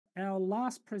our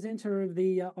last presenter of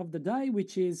the day,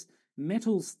 which is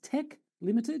MetalsTech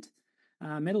Limited.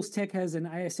 MetalsTech has an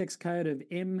ASX code of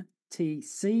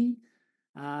MTC.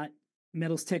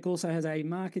 MetalsTech also has a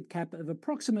market cap of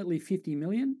approximately 50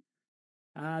 million.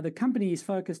 The company is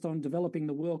focused on developing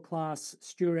the world-class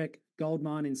Sturek gold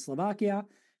mine in Slovakia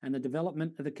and the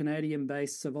development of the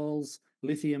Canadian-based Savol's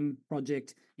lithium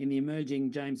project in the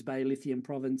emerging James Bay lithium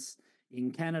province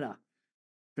in Canada.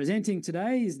 Presenting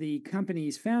today is the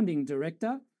company's founding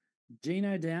director,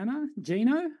 Gino D'Anna.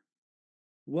 Gino,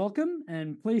 welcome,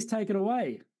 and please take it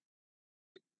away.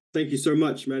 Thank you so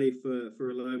much, Manny, for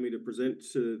allowing me to present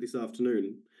this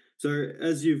afternoon. So,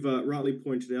 as you've rightly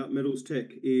pointed out,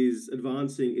 MetalsTech is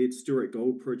advancing its Sturek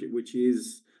gold project, which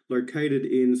is located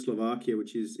in Slovakia,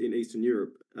 which is in Eastern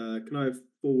Europe. Can I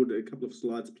forward a couple of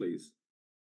slides, please?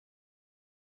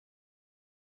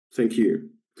 Thank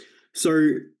you.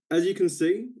 So, as you can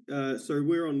see,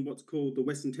 we're on what's called the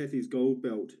Western Tethys Gold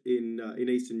Belt in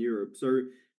Eastern Europe. So,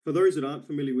 for those that aren't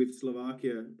familiar with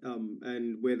Slovakia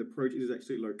and where the project is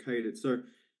actually located, so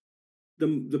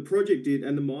the project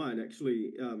and the mine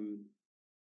actually,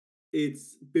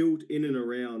 it's built in and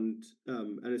around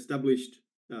an established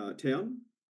town,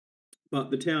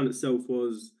 but the town itself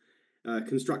was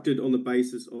constructed on the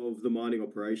basis of the mining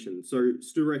operation. So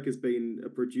Sturek has been a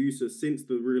producer since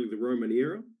the Roman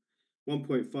era.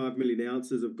 1.5 million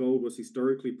ounces of gold was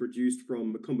historically produced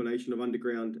from a combination of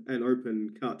underground and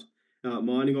open cut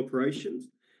mining operations.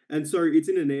 And so it's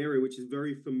in an area which is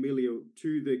very familiar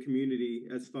to the community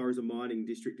as far as a mining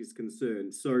district is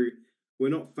concerned. So we're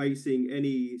not facing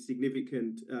any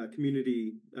significant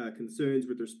community concerns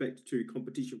with respect to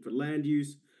competition for land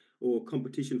use or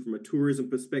competition from a tourism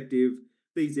perspective.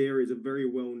 These areas are very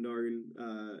well known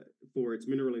for its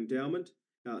mineral endowment.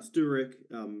 Sturek,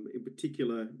 in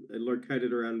particular,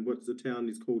 located around what's the town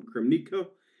is called Kremnica.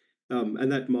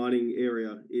 And that mining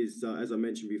area is, as I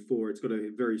mentioned before, it's got a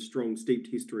very strong, steeped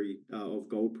history of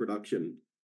gold production.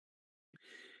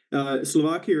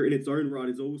 Slovakia, in its own right,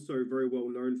 is also very well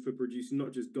known for producing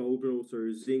not just gold, but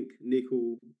also zinc,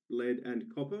 nickel, lead,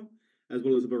 and copper, as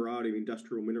well as a variety of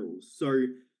industrial minerals. So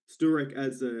Sturek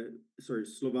as an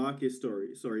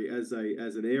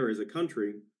area, as a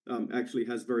country, actually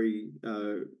has very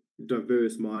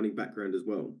diverse mining background as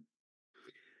well.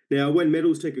 Now, when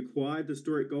MetalsTech acquired the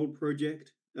Sturek Gold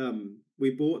Project, we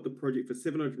bought the project for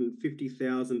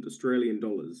 750,000 Australian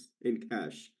dollars in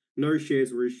cash. No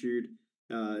shares were issued,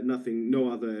 nothing, no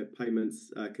other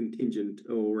payments contingent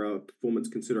or performance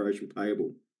consideration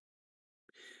payable.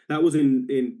 That was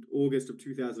in August of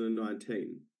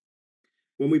 2019.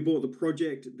 When we bought the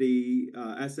project, the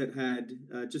asset had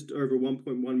just over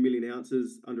 1.1 million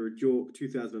ounces under a JORC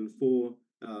 2004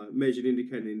 measured,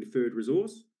 indicated, and inferred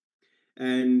resource.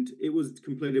 And it was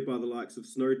completed by the likes of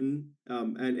Snowden,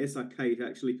 and SRK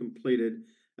actually completed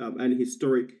an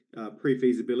historic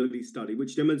pre-feasibility study,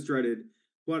 which demonstrated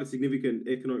quite a significant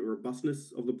economic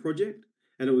robustness of the project,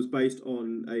 and it was based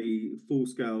on a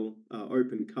full-scale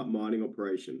open cut mining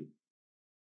operation.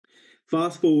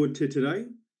 Fast forward to today,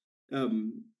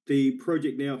 the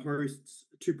project now hosts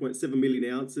 2.7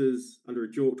 million ounces under a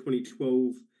JORC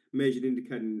 2012 measured,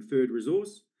 indicated, and inferred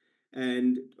resource,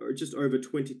 and just over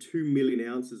 22 million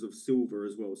ounces of silver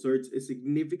as well. So it's a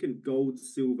significant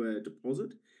gold-silver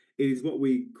deposit. It is what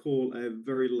we call a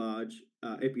very large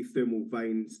epithermal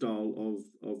vein style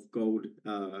of gold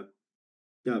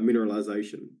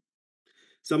mineralization.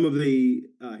 Some of the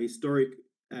historic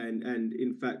and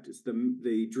in fact it's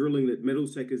the drilling that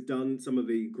MetalsTech has done. Some of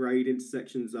the grade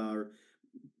intersections are,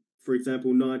 for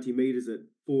example, 90 meters at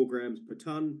 4 grams per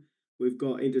ton. We've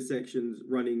got intersections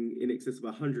running in excess of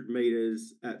 100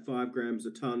 meters at 5 grams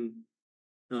a ton,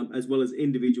 as well as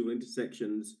individual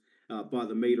intersections by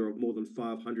the meter of more than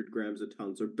 500 grams a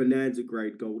ton. So bonanza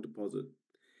grade gold deposit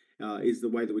is the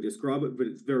way that we describe it, but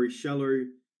it's very shallow,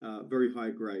 very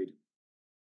high grade.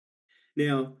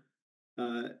 Now,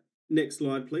 next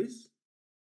slide, please.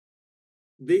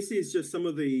 This is just some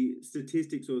of the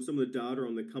statistics or some of the data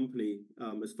on the company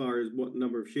as far as what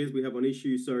number of shares we have on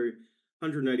issue. So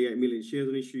 188 million shares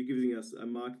on issue, giving us a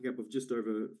market cap of just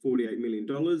over $48 million.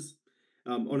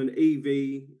 On an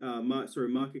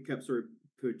market cap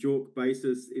per JORC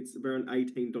basis, it's around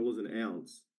 $18 an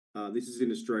ounce. This is in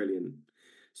Australian.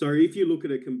 So if you look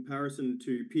at a comparison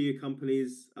to peer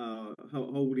companies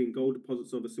holding gold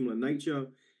deposits of a similar nature,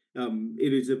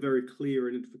 it is a very clear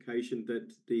identification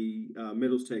that the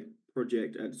MetalsTech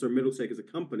project, MetalsTech as a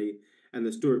company, and the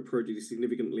Sturek project is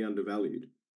significantly undervalued.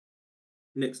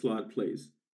 Next slide, please.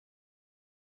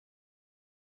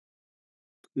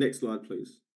 Next slide,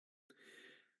 please.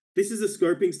 This is a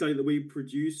scoping study that we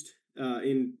produced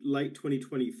in late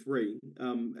 2023.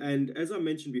 And as I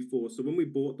mentioned before, so when we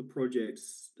bought the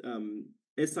projects,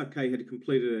 SRK had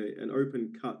completed an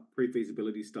open cut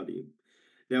pre-feasibility study.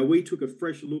 Now, we took a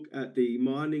fresh look at the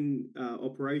mining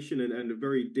operation and a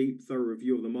very deep, thorough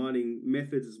review of the mining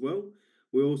methods as well.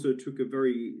 We also took a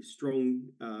very strong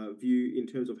view in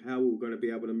terms of how we were going to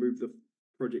be able to move the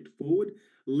project forward,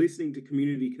 listening to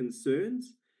community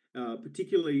concerns,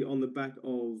 particularly on the back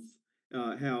of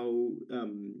how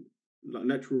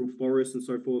natural forests and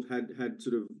so forth had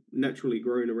sort of naturally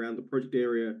grown around the project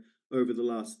area over the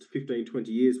last 15, 20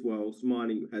 years whilst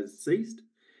mining has ceased.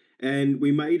 And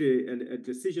we made a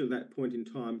decision at that point in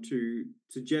time to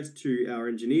suggest to our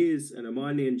engineers and our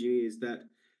mining engineers that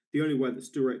the only way that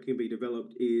Stuart can be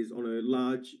developed is on a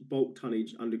large bulk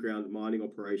tonnage underground mining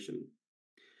operation.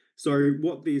 So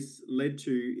what this led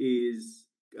to is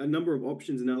a number of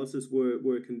options analysis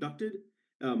were conducted,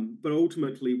 but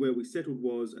ultimately where we settled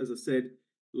was, as I said,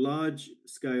 large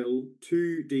scale,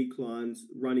 2 declines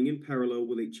running in parallel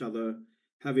with each other,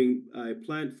 having a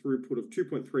plant throughput of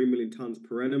 2.3 million tonnes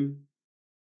per annum,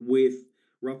 with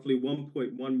roughly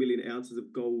 1.1 million ounces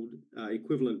of gold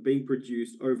equivalent being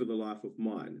produced over the life of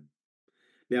mine.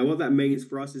 Now, what that means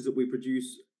for us is that we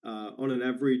produce on an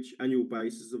average annual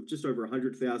basis of just over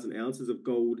 100,000 ounces of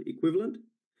gold equivalent.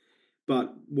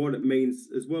 But what it means,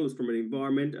 as well as from an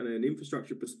environment and an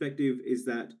infrastructure perspective, is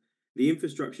that the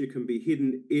infrastructure can be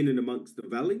hidden in and amongst the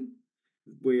valley.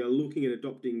 We are looking at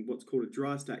adopting what's called a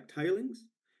dry stack tailings,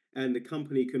 and the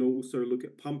company can also look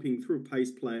at pumping through a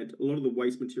paste plant a lot of the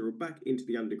waste material back into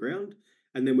the underground,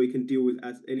 and then we can deal with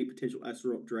any potential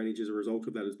acid rock drainage as a result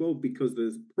of that as well, because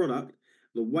the product,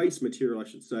 the waste material I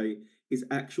should say, is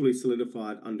actually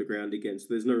solidified underground again, so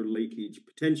there's no leakage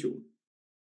potential.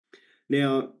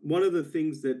 Now, one of the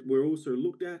things that we're also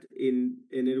looked at and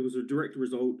it was a direct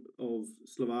result of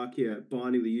Slovakia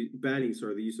banning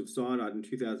the use of cyanide in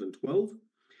 2012.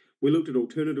 We looked at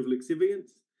alternative lixiviants,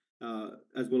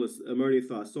 as well as ammonium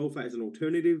thiosulfate as an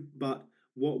alternative, but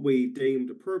what we deemed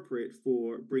appropriate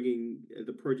for bringing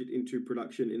the project into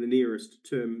production in the nearest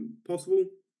term possible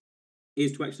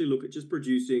is to actually look at just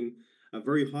producing a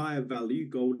very high value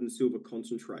gold and silver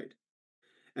concentrate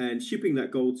and shipping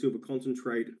that gold silver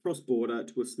concentrate cross border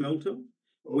to a smelter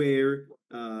where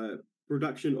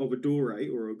production of a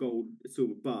doré or a gold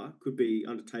silver bar could be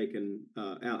undertaken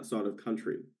outside of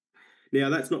country. Now,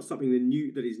 that's not something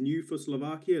that is new for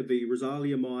Slovakia. The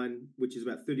Rosalia mine, which is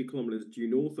about 30 kilometres due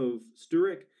north of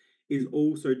Sturek, is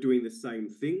also doing the same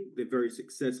thing. They're very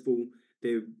successful.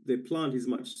 Their plant is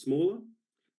much smaller,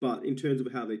 but in terms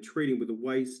of how they're treating with the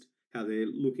waste, how they're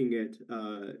looking at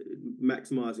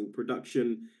maximising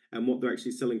production and what they're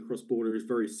actually selling cross-border is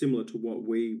very similar to what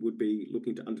we would be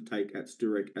looking to undertake at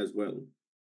Sturek as well.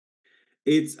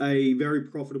 It's a very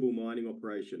profitable mining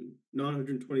operation,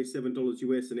 $927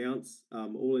 US an ounce,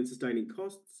 all-in sustaining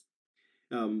costs,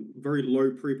 very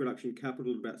low pre-production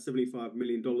capital, about $75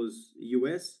 million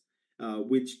US,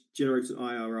 which generates an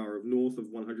IRR of north of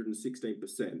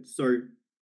 116%. So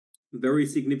very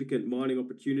significant mining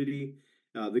opportunity.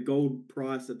 The gold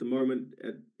price at the moment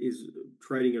is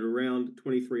trading at around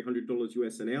 $2,300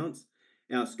 US an ounce.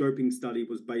 Our scoping study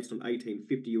was based on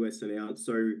 $1,850 US an ounce.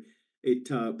 So it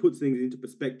puts things into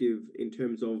perspective in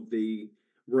terms of the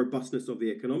robustness of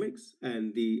the economics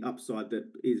and the upside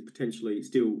that is potentially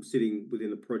still sitting within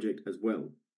the project as well.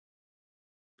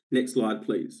 Next slide,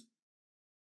 please.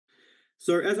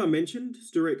 So as I mentioned,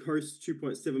 Sturek hosts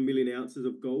 2.7 million ounces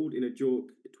of gold in a JORC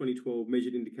 2012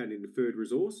 measured, indicated, and inferred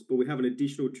resource, but we have an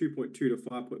additional 2.2 to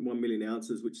 5.1 million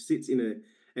ounces, which sits in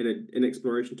an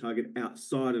exploration target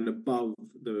outside and above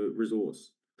the resource.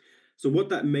 So what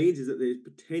that means is that there's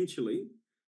potentially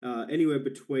anywhere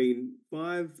between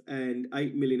 5 and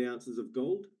 8 million ounces of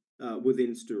gold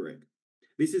within Sturek.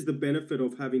 This is the benefit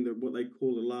of having what they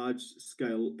call a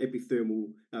large-scale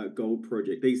epithermal gold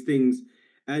project. These things,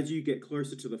 as you get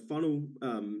closer to the funnel,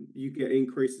 you get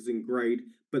increases in grade,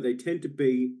 but they tend to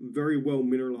be very well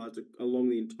mineralized along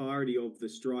the entirety of the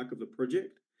strike of the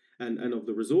project and of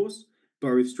the resource,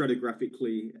 both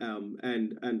stratigraphically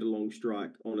and along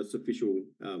strike on a superficial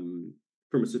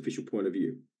from a superficial point of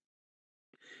view.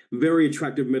 Very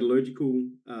attractive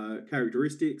metallurgical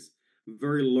characteristics,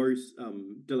 very low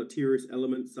deleterious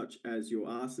elements such as your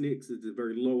arsenics. It's a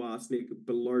very low arsenic,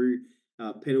 below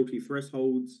penalty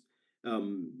thresholds.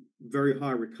 Very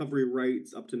high recovery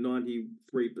rates, up to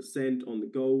 93% on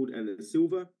the gold and the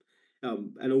silver,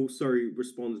 and also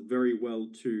responds very well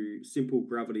to simple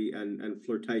gravity and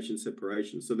flotation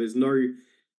separation. So there's no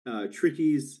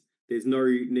trickies, there's no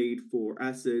need for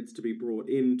acids to be brought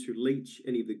in to leach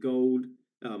any of the gold.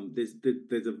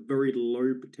 There's a very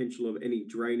low potential of any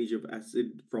drainage of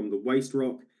acid from the waste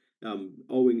rock,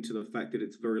 owing to the fact that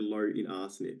it's very low in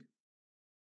arsenic.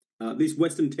 This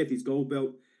Western Tethys Gold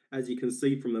Belt, as you can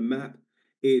see from the map,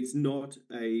 it's not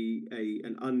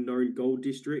an unknown gold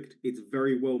district. It's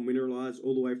very well mineralized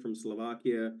all the way from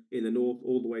Slovakia in the north,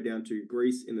 all the way down to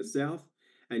Greece in the south.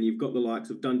 And you've got the likes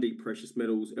of Dundee Precious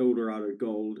Metals, Eldorado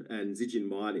Gold, and Zijin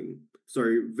Mining. So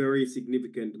very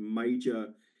significant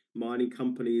major mining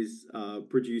companies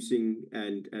producing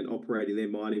and operating their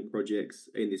mining projects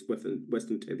in this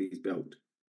Western Tethys Belt.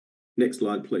 Next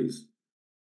slide, please.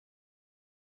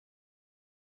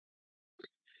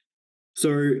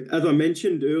 So, as I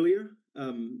mentioned earlier,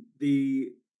 the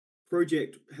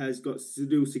project has got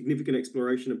still significant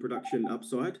exploration and production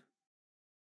upside.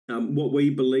 What we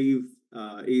believe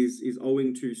is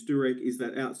owing to Sturek is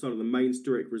that outside of the main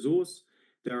Sturek resource,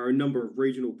 there are a number of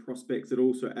regional prospects that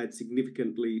also add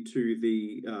significantly to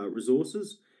the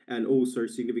resources and also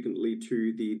significantly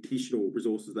to the additional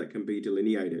resources that can be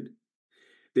delineated.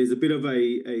 There's a bit of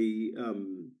a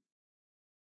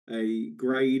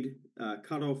grade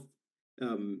cutoff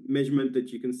measurement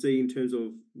that you can see in terms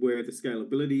of where the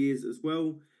scalability is as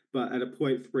well. But at a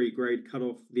 0.3 grade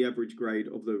cutoff, the average grade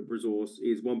of the resource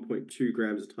is 1.2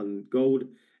 grams a tonne gold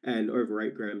and over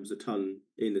 8 grams a tonne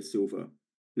in the silver.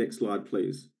 Next slide,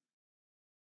 please.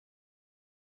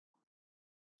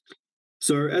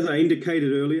 So as I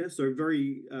indicated earlier, so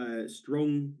very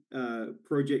strong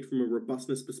project from a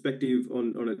robustness perspective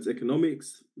on its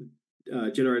economics,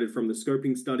 generated from the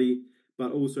scoping study,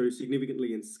 but also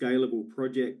significantly in scalable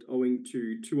project owing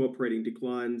to 2 operating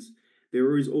declines.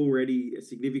 There is already a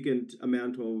significant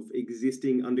amount of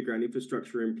existing underground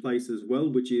infrastructure in place as well,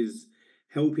 which is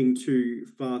helping to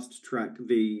fast track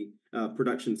the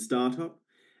production startup.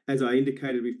 As I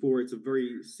indicated before, it's a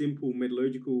very simple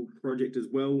metallurgical project as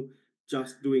well,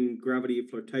 just doing gravity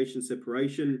flotation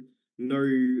separation, no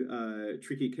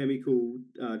tricky chemical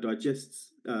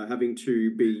digests having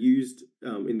to be used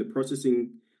in the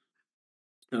processing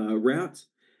route.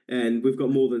 And we've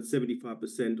got more than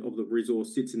 75% of the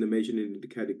resource sits in the measured and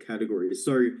indicated categories.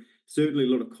 So certainly a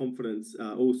lot of confidence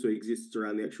also exists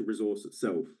around the actual resource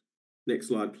itself. Next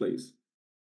slide, please.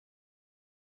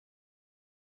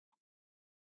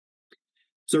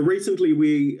 So recently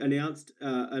we announced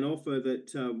an offer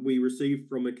that we received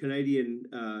from a Canadian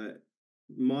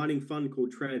mining fund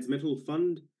called Transmetal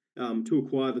Fund to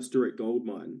acquire the Sturek Gold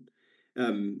Mine.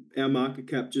 Our market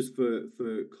cap, just for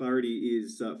clarity,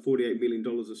 is $48 million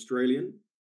Australian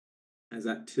as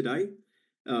at today.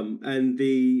 And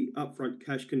the upfront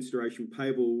cash consideration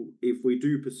payable, if we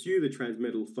do pursue the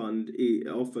Transmetal Fund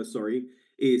offer,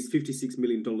 is $56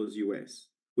 million US.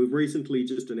 We've recently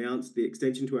just announced the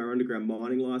extension to our underground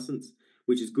mining license,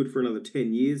 which is good for another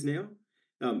 10 years now.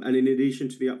 And in addition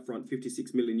to the upfront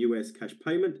 $56 million US cash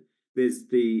payment, there's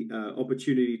the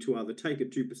opportunity to either take a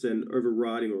 2%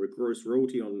 overriding or a gross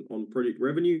royalty on project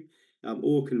revenue,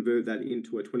 or convert that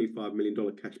into a $25 million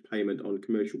cash payment on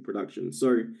commercial production.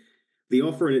 So the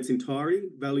offer in its entirety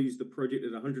values the project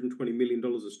at $120 million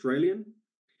Australian.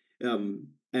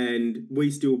 And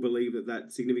we still believe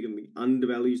that significantly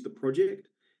undervalues the project.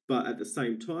 But at the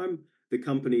same time, the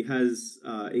company has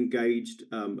engaged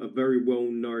a very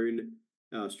well-known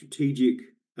strategic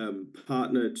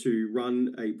partner to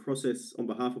run a process on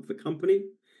behalf of the company.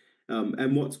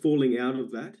 And what's falling out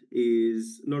of that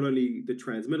is not only the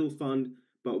Transmetal Fund,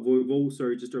 but we've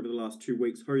also just over the last 2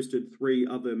 weeks hosted 3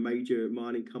 other major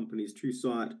mining companies to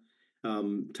site,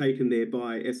 taken there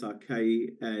by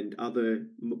SRK and other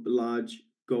large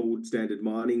gold standard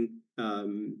mining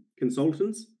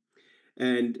consultants.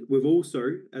 And we've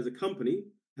also, as a company,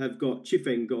 have got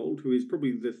Chifeng Gold, who is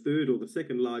probably the 3rd or the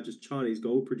 2nd largest Chinese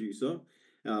gold producer,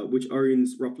 which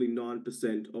owns roughly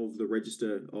 9% of the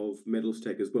register of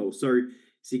MetalsTech as well. So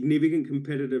significant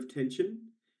competitive tension.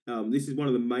 This is one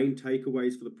of the main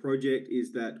takeaways for the project,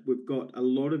 is that we've got a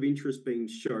lot of interest being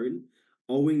shown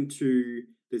owing to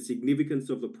the significance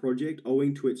of the project,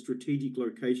 owing to its strategic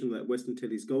location, that Western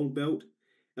Tethys Gold Belt.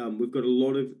 We've got a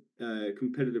lot of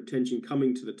competitive tension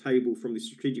coming to the table from the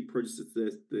strategic process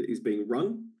that is being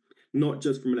run, not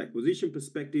just from an acquisition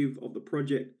perspective of the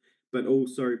project, but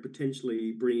also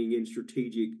potentially bringing in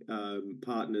strategic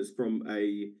partners from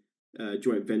a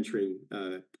joint venturing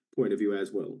point of view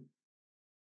as well.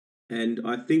 And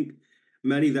I think,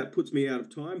 Manny, that puts me out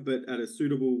of time, but at a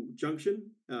suitable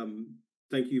junction.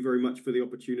 Thank you very much for the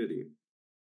opportunity.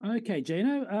 Okay,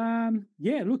 Gino.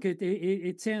 Yeah, look,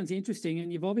 it sounds interesting,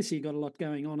 and you've obviously got a lot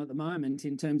going on at the moment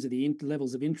in terms of the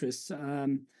levels of interest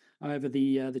over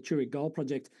the Sturek Gold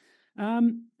project.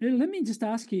 Let me just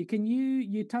ask you,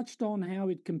 you touched on how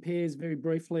it compares very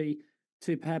briefly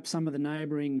to perhaps some of the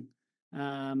neighbouring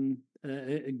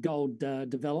gold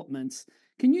developments.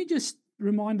 Can you just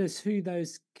remind us who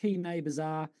those key neighbours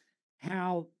are,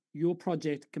 how your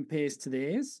project compares to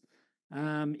theirs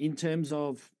in terms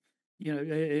of,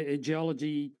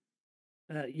 geology,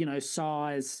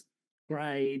 size,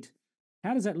 grade?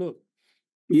 How does that look?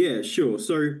 Yeah, sure.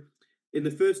 So in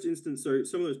the first instance, so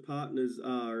some of those partners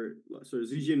are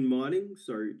Zijin Mining,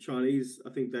 so Chinese, I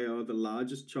think they are the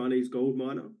largest Chinese gold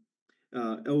miner.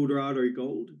 Eldorado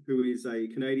Gold, who is a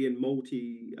Canadian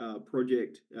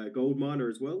multi-project gold miner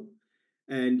as well.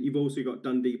 And you've also got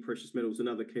Dundee Precious Metals,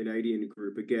 another Canadian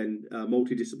group, again,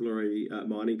 multidisciplinary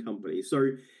mining company.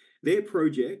 So their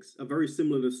projects are very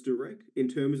similar to Sturek in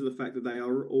terms of the fact that they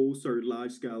are also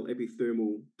large-scale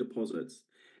epithermal deposits.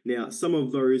 Now, some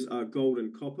of those are gold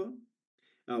and copper,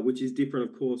 which is different,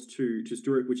 of course, to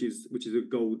Sturek, which is a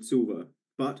gold silver.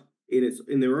 But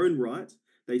in their own right,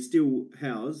 they still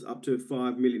house up to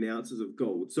 5 million ounces of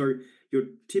gold. So your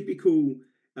typical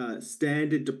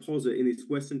standard deposit in this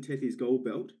Western Tethys gold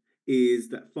belt is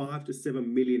that 5 to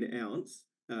 7 million ounce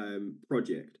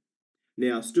project.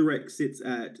 Now, Sturek sits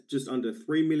at just under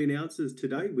 3 million ounces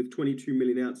today with 22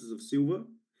 million ounces of silver.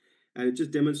 And it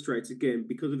just demonstrates, again,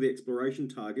 because of the exploration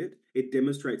target, it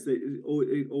demonstrates that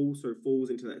it also falls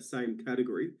into that same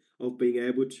category of being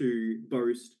able to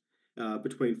boast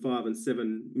between 5 and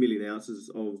 7 million ounces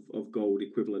of gold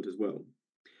equivalent as well.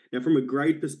 Now, from a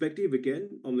grade perspective,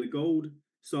 again, on the gold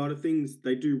side of things,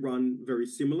 they do run very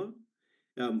similar.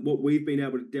 What we've been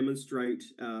able to demonstrate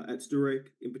at Sturek,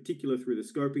 in particular through the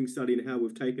scoping study and how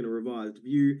we've taken a revised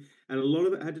view, and a lot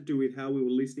of it had to do with how we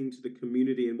were listening to the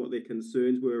community and what their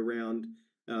concerns were around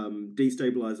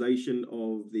destabilization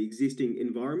of the existing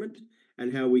environment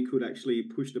and how we could actually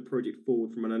push the project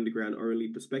forward from an underground only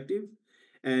perspective.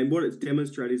 And what it's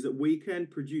demonstrated is that we can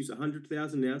produce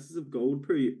 100,000 ounces of gold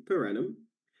per annum,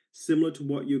 similar to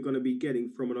what you're going to be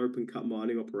getting from an open cut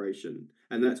mining operation.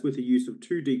 And that's with the use of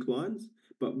 2 declines,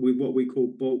 but with what we call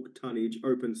bulk tonnage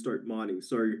open stope mining.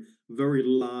 So very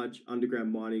large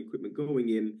underground mining equipment going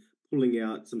in, pulling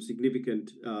out some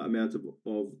significant amounts of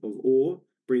ore,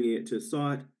 bringing it to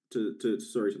site, to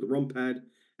the ROM pad,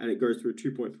 and it goes through a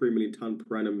 2.3 million tonne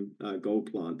per annum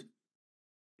gold plant.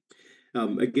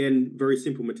 Again, very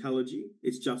simple metallurgy.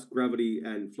 It's just gravity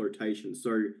and flotation.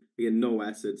 So again, no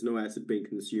acid being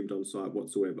consumed on site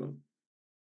whatsoever.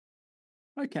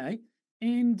 Okay,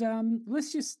 and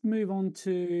let's just move on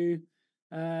to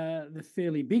the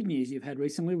fairly big news you've had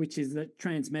recently, which is that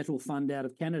Transmetal Fund out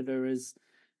of Canada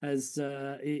has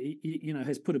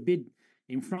put a bid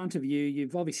in front of you.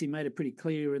 You've obviously made it pretty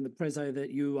clear in the preso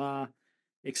that you are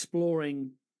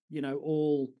exploring,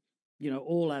 all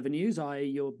avenues.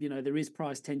 I.e., there is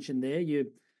price tension there. You're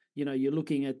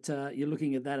looking at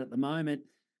that at the moment.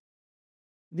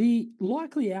 The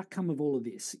likely outcome of all of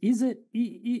this is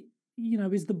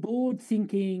is the board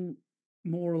thinking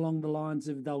more along the lines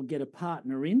of they'll get a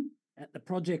partner in at the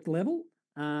project level,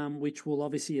 which will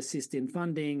obviously assist in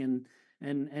funding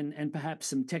and perhaps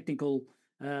some technical,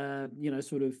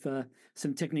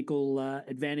 some technical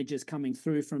advantages coming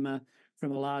through from a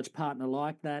large partner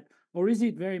like that, or is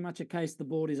it very much a case the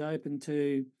board is open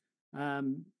to,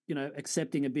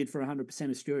 accepting a bid for 100% of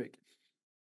Sturek?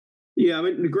 Yeah, I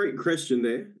mean, a great question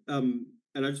there.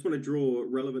 And I just want to draw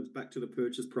relevance back to the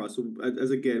purchase price. So,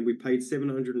 as again, we paid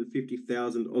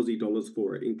 750,000 Aussie dollars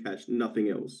for it in cash, nothing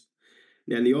else.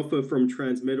 Now, the offer from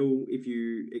Transmetal, if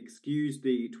you excuse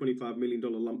the $25 million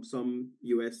lump sum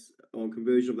US on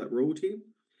conversion of that royalty,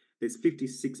 there's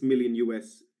 56 million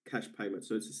US cash payment.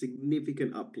 So it's a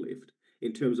significant uplift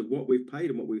in terms of what we've paid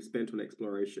and what we've spent on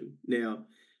exploration. Now,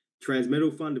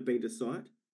 Transmetal Fund have been to site,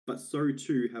 but so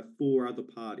too have 4 other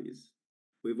parties.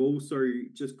 We've also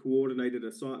just coordinated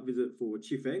a site visit for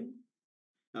Chifeng,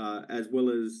 as well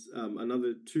as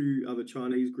 2 other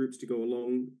Chinese groups to go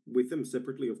along with them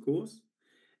separately, of course.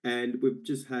 And we've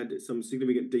just had some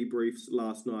significant debriefs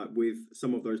last night with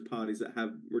some of those parties that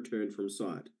have returned from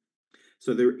site.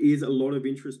 So there is a lot of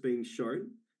interest being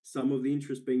shown. Some of the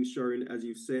interest being shown, as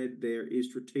you've said, there is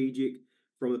strategic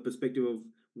from the perspective of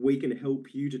we can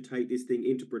help you to take this thing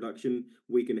into production.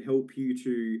 We can help you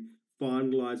to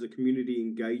finalise a community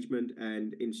engagement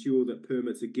and ensure that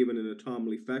permits are given in a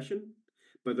timely fashion.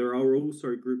 But there are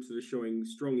also groups that are showing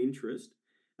strong interest,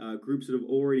 groups that have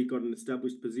already got an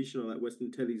established position on that Western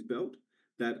Tethys belt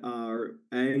that are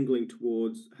angling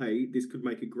towards, hey, this could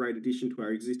make a great addition to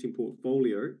our existing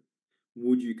portfolio.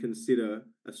 Would you consider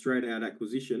a straight out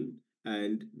acquisition?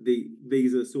 And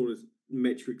these are sort of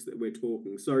metrics that we're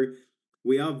talking. So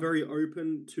we are very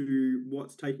open to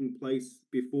what's taking place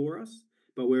before us,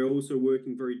 but we're also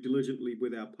working very diligently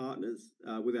with our partners,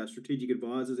 with our strategic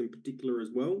advisors in particular as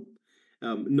well,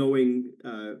 knowing,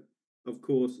 of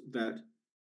course, that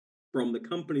from the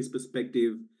company's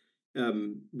perspective,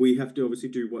 we have to obviously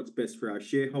do what's best for our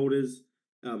shareholders.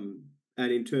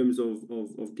 And in terms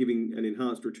of giving an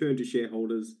enhanced return to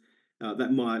shareholders,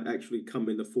 that might actually come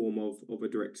in the form of a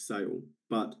direct sale.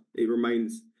 But it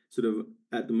remains sort of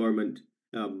at the moment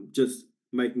just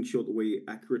making sure that we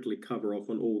accurately cover off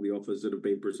on all the offers that have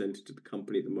been presented to the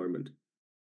company at the moment.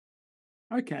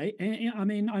 Okay, and I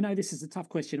mean, I know this is a tough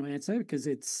question to answer because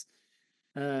it's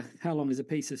how long is a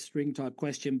piece of string type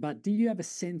question, but do you have a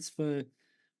sense for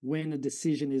when a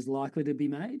decision is likely to be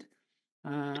made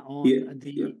on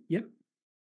Yep.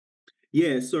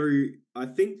 Yeah, so I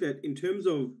think that in terms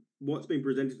of what's been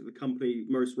presented to the company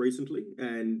most recently,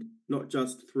 and not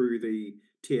just through the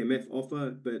TMF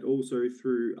offer, but also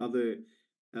through other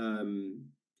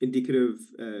indicative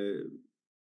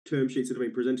term sheets that have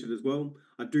been presented as well,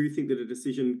 I do think that a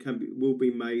decision will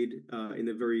be made in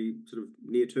the very sort of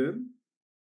near term.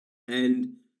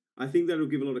 And I think that'll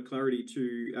give a lot of clarity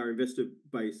to our investor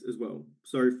base as well.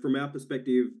 So from our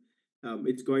perspective,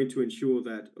 it's going to ensure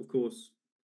that, of course,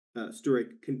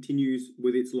 Sturek continues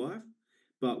with its life,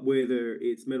 but whether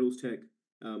it's MetalsTech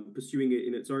pursuing it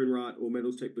in its own right or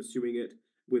MetalsTech pursuing it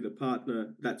with a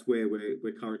partner, that's where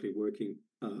we're currently working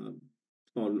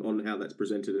on how that's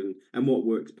presented and what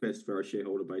works best for our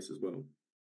shareholder base as well.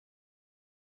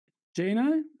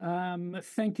 Gino,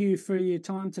 thank you for your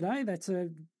time today. That's a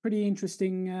pretty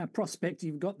interesting prospect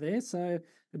you've got there. So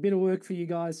a bit of work for you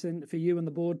guys and for you and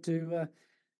the board to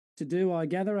do, I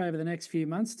gather, over the next few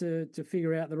months to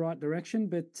figure out the right direction.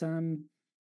 But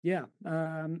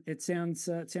it sounds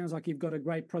like you've got a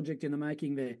great project in the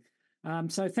making there.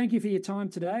 So thank you for your time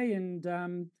today, and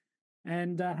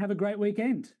have a great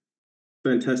weekend.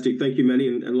 Fantastic. Thank you, Manny,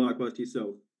 and likewise to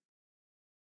yourself.